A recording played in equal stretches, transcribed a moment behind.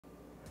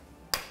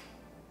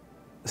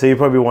So you're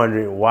probably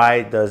wondering,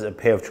 why does a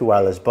pair of true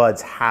wireless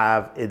buds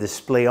have a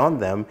display on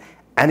them,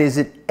 and is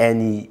it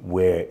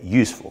anywhere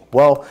useful?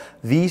 Well,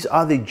 these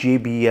are the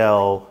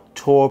JBL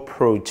Tour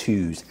Pro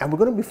 2s, and we're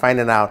going to be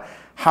finding out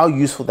how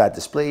useful that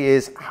display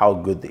is, how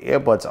good the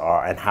earbuds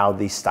are, and how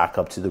they stack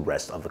up to the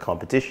rest of the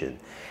competition.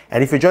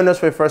 And if you're joining us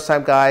for the first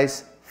time,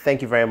 guys,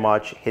 thank you very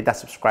much. Hit that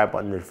subscribe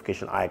button,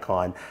 notification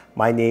icon.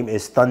 My name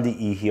is Thunder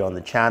E here on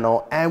the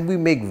channel, and we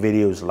make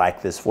videos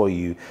like this for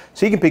you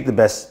so you can pick the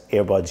best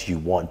earbuds you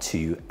want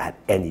to at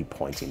any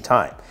point in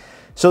time.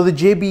 So the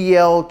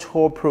JBL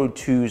Tour Pro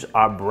 2s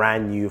are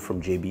brand new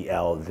from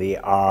JBL. They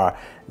are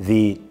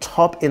the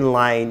top in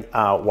line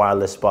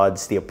wireless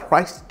buds. They're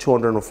priced at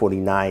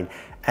 $249,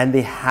 and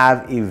they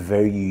have a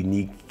very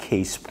unique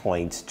case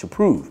point to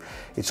prove.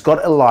 It's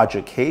got a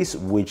larger case,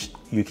 which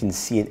you can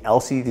see an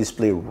LCD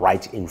display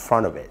right in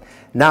front of it.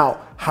 Now,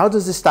 how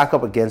does this stack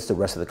up against the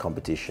rest of the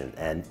competition?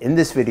 And in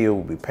this video,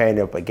 we'll be pairing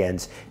it up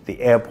against the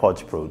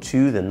AirPods Pro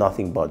 2, the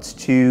Nothing Buds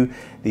 2,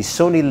 the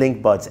Sony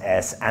Link Buds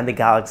S, and the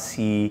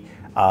Galaxy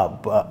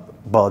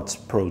Buds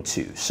Pro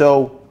 2.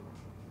 So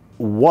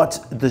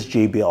what does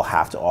JBL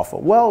have to offer?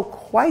 Well,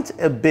 quite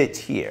a bit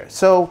here.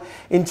 So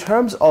in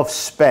terms of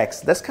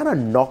specs, let's kind of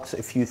knock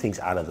a few things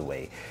out of the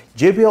way.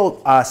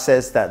 JBL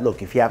says that,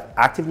 look, if you have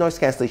active noise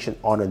cancellation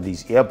on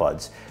these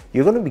earbuds,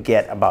 you're going to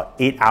get about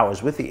 8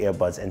 hours with the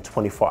earbuds and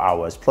 24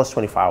 hours plus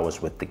 24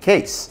 hours with the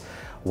case.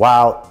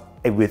 While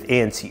with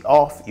ANC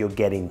off, you're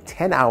getting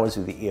 10 hours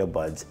with the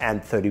earbuds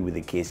and 30 with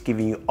the case,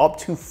 giving you up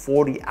to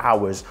 40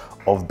 hours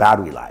of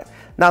battery life.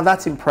 Now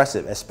that's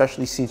impressive,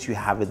 especially since you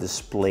have a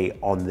display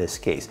on this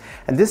case.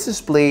 And this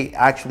display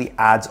actually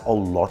adds a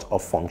lot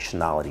of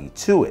functionality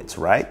to it,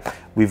 right?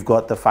 We've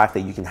got the fact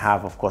that you can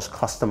have, of course,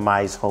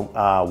 customized home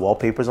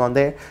wallpapers on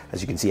there.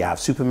 As you can see, I have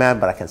Superman,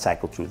 but I can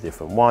cycle through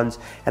different ones.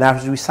 And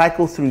as we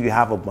cycle through, you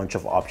have a bunch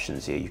of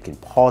options here. You can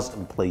pause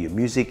and play your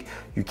music.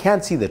 You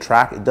can't see the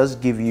track. It does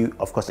give you,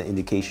 of course, an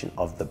indication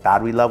of the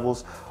battery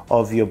levels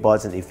of your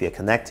buds and if they're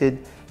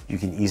connected. You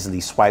can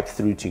easily swipe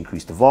through to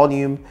increase the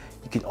volume.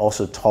 You can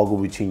also toggle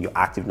between your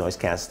active noise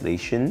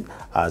cancellation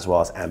as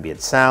well as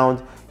ambient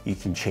sound. You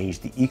can change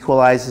the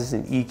equalizers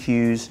and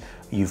EQs.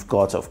 You've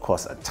got, of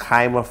course, a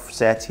timer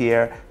set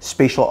here.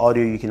 Spatial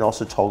audio, you can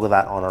also toggle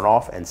that on and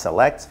off and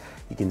select.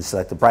 You can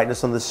select the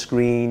brightness on the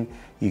screen.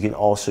 You can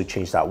also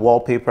change that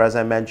wallpaper, as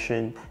I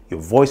mentioned.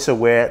 Your voice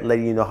aware,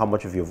 letting you know how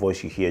much of your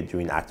voice you hear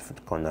during active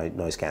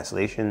noise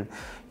cancellation.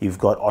 You've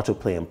got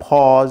autoplay and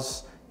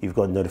pause. You've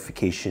got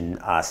notification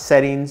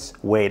settings,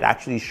 where it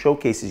actually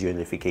showcases your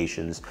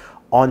notifications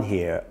on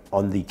here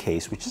on the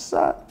case, which is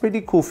a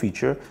pretty cool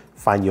feature.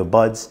 Find your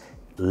buds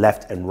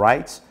left and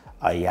right.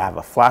 You have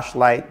a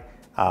flashlight,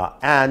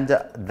 and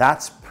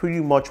that's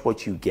pretty much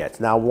what you get.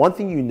 Now, one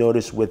thing you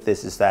notice with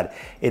this is that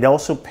it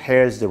also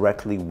pairs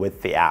directly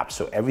with the app.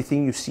 So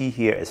everything you see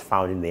here is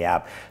found in the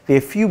app. There are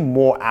a few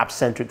more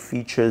app-centric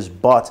features,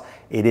 but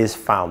it is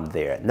found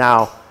there.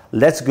 Now,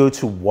 let's go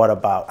to what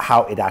about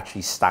how it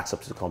actually stacks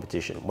up to the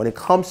competition. When it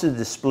comes to the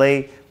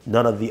display,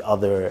 none of the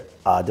other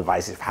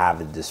devices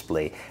have a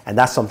display, and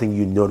that's something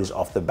you notice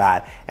off the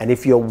bat. And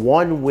if you're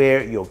one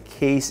where your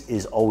case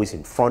is always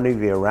in front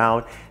of you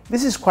around,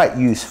 this is quite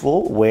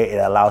useful, where it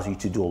allows you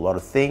to do a lot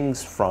of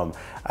things from,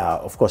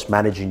 of course,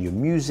 managing your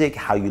music,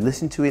 how you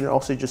listen to it, and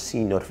also just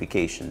seeing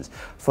notifications.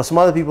 For some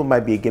other people, it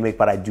might be a gimmick,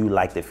 but I do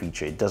like the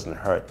feature. It doesn't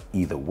hurt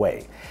either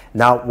way.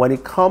 Now, when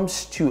it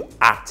comes to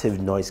active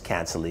noise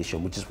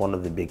cancellation, which is one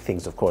of the big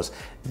things, of course,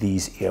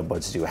 these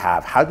earbuds do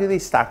have, how do they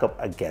stack up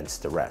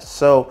against the rest?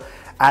 So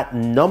at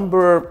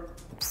number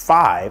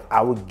 5,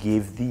 I would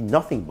give the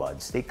Nothing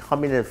Buds. They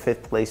come in at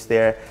 5th place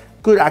there.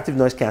 Good active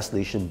noise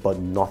cancellation, but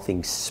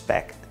nothing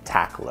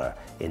spectacular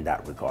in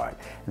that regard.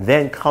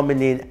 Then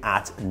coming in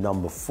at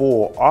number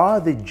 4 are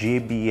the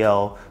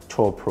JBL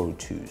Tour Pro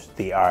 2s.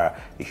 They are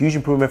a huge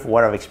improvement from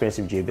what I've experienced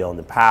in JBL in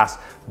the past,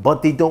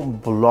 but they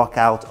don't block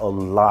out a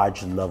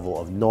large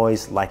level of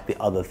noise like the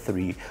other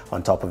 3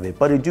 on top of it.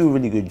 But they do a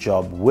really good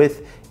job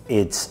with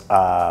its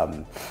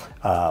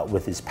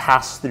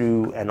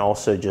pass-through, and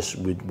also just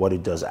with what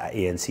it does at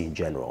ANC in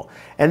general.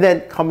 And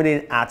then coming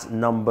in at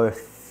number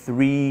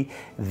 3,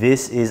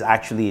 this is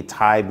actually a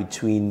tie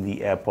between the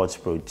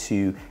AirPods Pro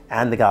 2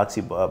 and the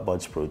Galaxy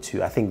Buds Pro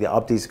 2. I think the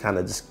updates kind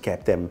of just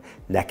kept them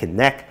neck and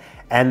neck.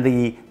 And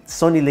the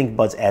Sony Link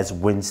Buds S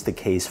wins the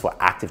case for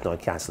active noise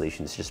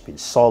cancellation. It's just been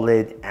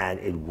solid, and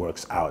it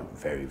works out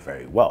very,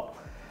 very well.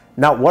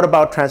 Now, what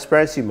about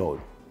transparency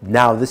mode?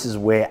 Now, this is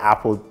where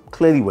Apple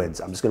clearly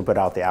wins. I'm just going to put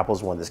it out there.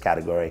 Apple's won this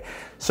category.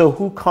 So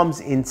who comes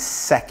in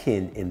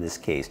second in this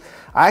case?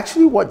 I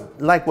actually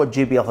like what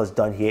JBL has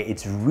done here.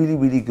 It's really,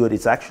 really good.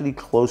 It's actually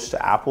close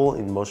to Apple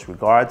in most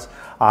regards.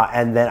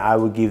 And then I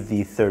would give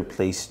the 3rd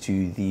place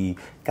to the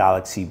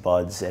Galaxy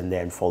Buds, and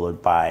then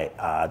followed by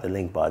the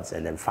Link Buds,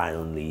 and then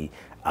finally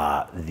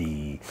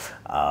the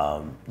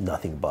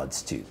Nothing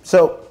Buds 2.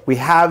 So we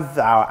have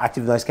our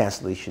active noise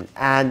cancellation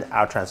and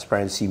our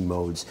transparency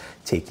modes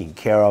taken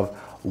care of.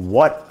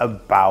 what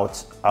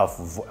about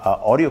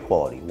audio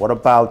quality? What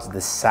about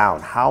the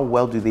sound? How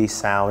well do they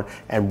sound,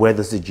 and where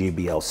does the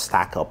JBL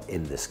stack up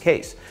in this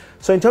case?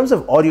 So in terms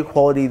of audio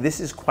quality,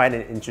 this is quite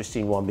an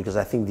interesting one because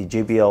I think the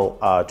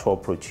JBL Tour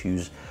Pro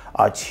 2s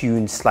are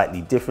tuned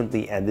slightly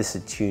differently, and this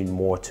is tuned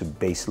more to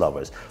bass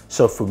lovers.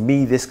 So for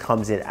me, this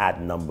comes in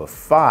at number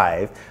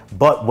 5,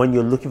 but when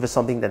you're looking for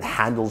something that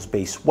handles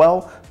bass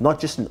well,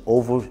 not just an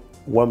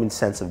overwhelming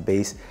sense of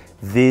bass,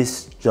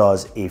 this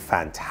does a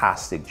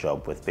fantastic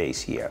job with bass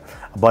here.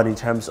 But in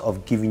terms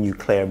of giving you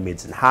clear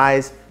mids and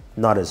highs,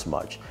 not as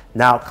much.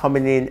 Now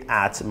coming in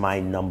at my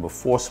number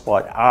 4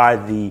 spot are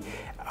the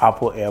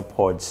Apple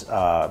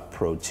AirPods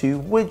Pro 2,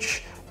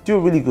 which do a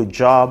really good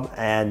job,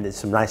 and it's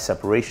some nice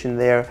separation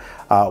there.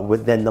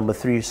 With then number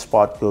 3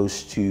 spot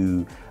goes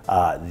to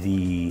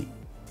the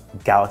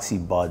Galaxy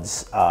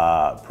Buds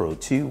Pro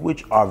 2,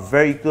 which are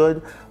very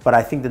good, but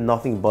I think the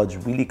Nothing Buds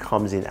really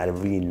comes in at a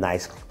really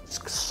nice,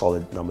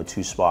 solid number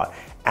 2 spot,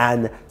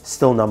 and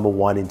still number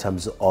 1 in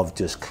terms of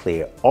just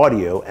clear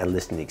audio and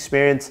listening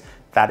experience.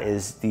 That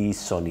is the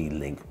Sony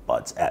Link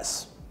Buds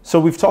S. So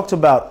we've talked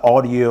about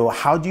audio.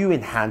 How do you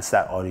enhance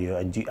that audio,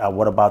 and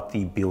what about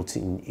the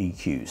built-in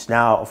EQs?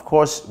 Now, of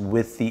course,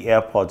 with the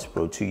AirPods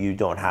Pro 2, you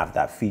don't have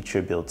that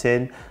feature built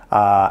in,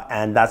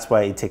 and that's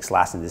why it takes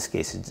last in this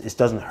case. It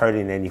doesn't hurt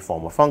in any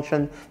form or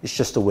function. It's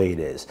just the way it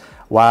is.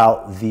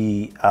 While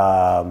the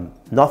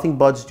Nothing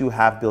Buds do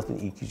have built-in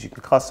EQs you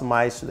can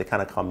customize, so they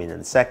kind of come in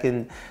a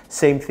second.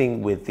 Same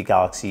thing with the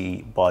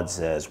Galaxy Buds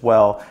as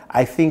well.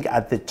 I think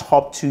at the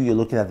top 2, you're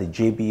looking at the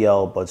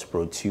JBL Buds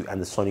Pro 2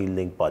 and the Sony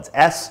Link Buds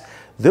S.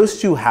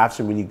 Those two have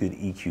some really good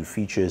EQ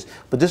features,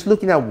 but just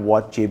looking at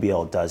what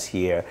JBL does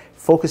here,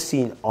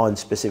 focusing on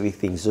specific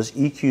things, those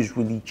EQs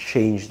really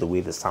change the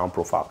way the sound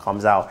profile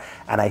comes out,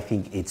 and I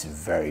think it's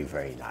very,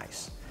 very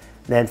nice.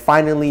 Then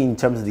finally, in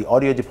terms of the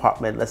audio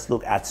department, let's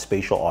look at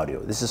spatial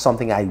audio. This is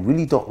something I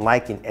really don't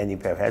like in any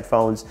pair of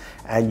headphones,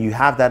 and you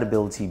have that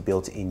ability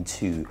built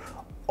into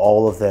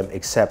all of them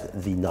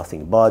except the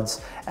Nothing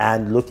Buds.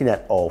 And looking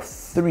at all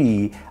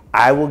 3,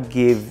 I will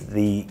give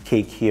the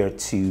cake here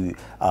to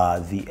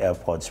the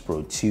AirPods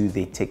Pro 2.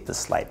 They take the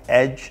slight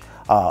edge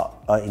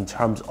in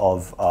terms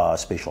of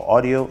spatial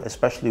audio,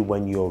 especially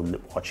when you're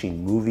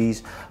watching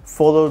movies,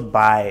 followed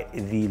by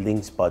the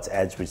Link Buds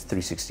Edge with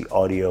 360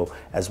 audio,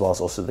 as well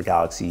as also the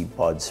Galaxy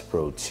Buds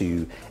Pro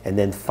 2. And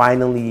then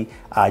finally,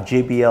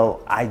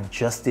 JBL, I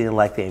just didn't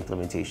like the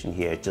implementation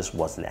here. It just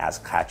wasn't as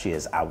catchy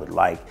as I would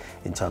like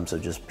in terms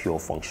of just pure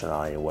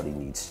functionality and what it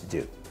needs to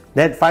do.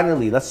 Then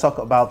finally, let's talk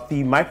about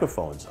the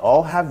microphones.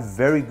 All have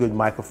very good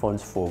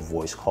microphones for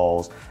voice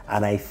calls,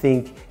 and I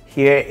think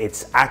here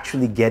it's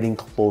actually getting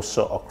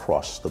closer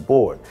across the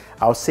board.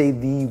 I would say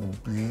the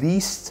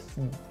least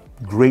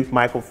great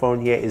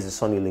microphone here is the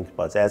Sony Link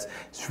Buds S.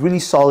 It's really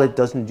solid,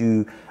 doesn't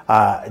do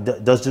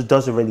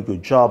does a really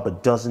good job,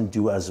 but doesn't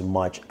do as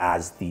much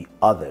as the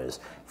others.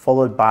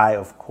 Followed by,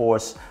 of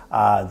course,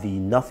 the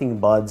Nothing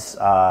Buds,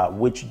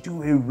 which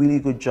do a really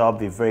good job.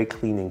 They're very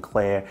clean and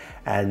clear,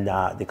 and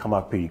they come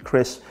out pretty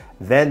crisp.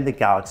 Then the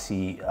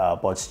Galaxy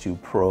Buds 2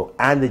 Pro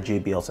and the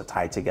JBLs are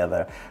tied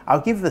together. I'll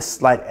give the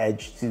slight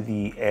edge to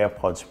the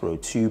AirPods Pro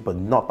 2, but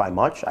not by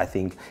much. I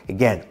think,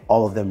 again,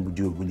 all of them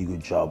do a really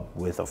good job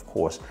with, of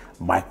course,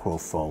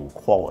 microphone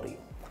quality.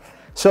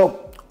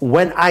 So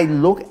when I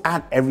look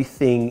at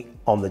everything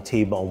on the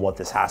table and what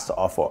this has to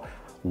offer,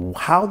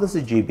 how does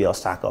the JBL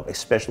stack up,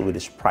 especially with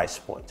its price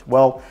point?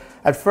 Well,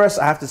 at first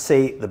I have to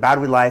say the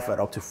battery life at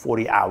up to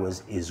 40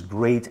 hours is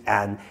great,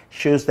 and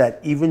shows that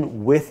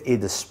even with a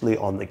display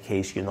on the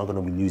case, you're not going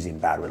to be losing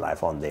battery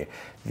life on there.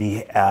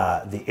 The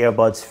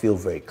earbuds feel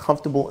very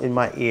comfortable in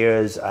my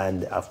ears,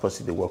 and of course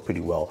they work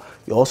pretty well.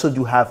 You also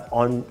do have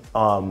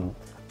onboard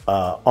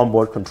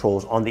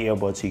controls on the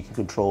earbuds, so you can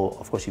control,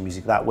 of course, your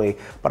music that way.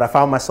 But I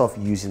found myself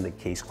using the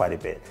case quite a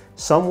bit.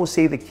 Some will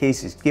say the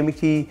case is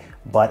gimmicky,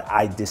 but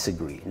I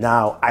disagree.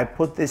 Now, I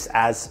put this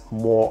as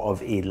more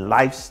of a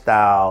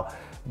lifestyle,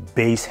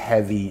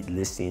 bass-heavy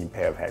listening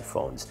pair of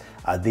headphones.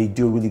 They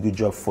do a really good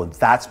job for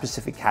that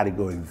specific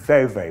category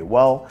very, very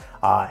well.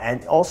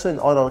 And also in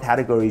other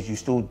categories, you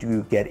still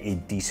do get a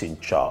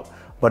decent job.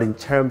 But in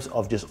terms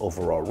of just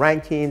overall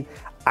ranking,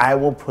 I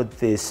will put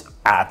this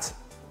at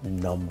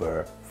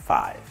number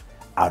 5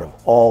 out of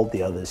all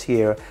the others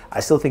here. I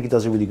still think it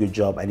does a really good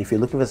job, and if you're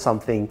looking for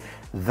something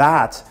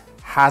that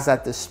has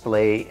that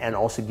display and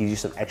also gives you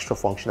some extra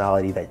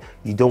functionality that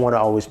you don't want to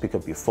always pick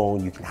up your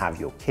phone, you can have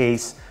your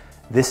case,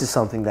 this is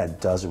something that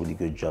does a really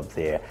good job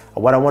there.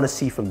 What I want to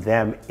see from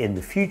them in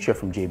the future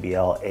from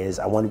JBL is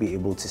I want to be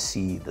able to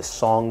see the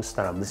songs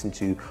that I'm listening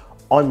to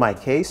on my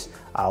case.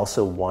 I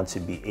also want to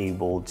be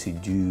able to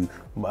do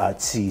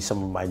see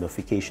some of my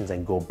notifications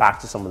and go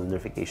back to some of the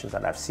notifications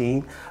that I've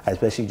seen,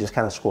 especially just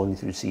kind of scrolling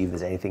through to see if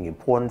there's anything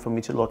important for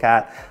me to look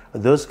at.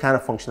 Those kind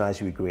of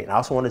functionalities would be great. And I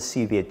also want to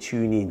see their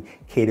tuning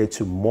cater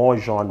to more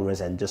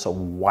genres and just a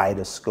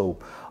wider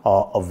scope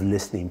of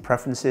listening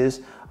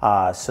preferences,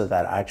 so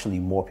that actually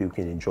more people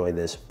can enjoy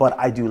this. But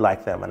I do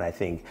like them, and I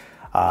think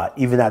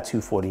even at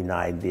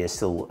 $249, they're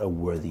still a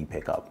worthy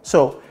pickup.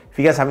 So if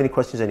you guys have any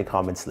questions, any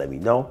comments, let me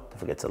know. Don't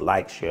forget to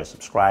like, share,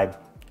 subscribe,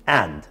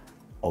 and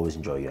always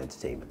enjoy your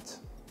entertainment.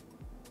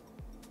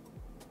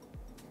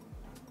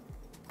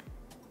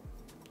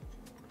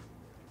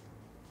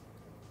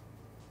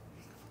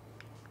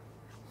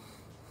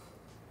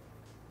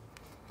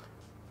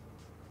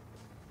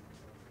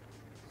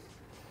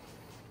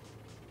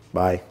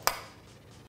 Bye.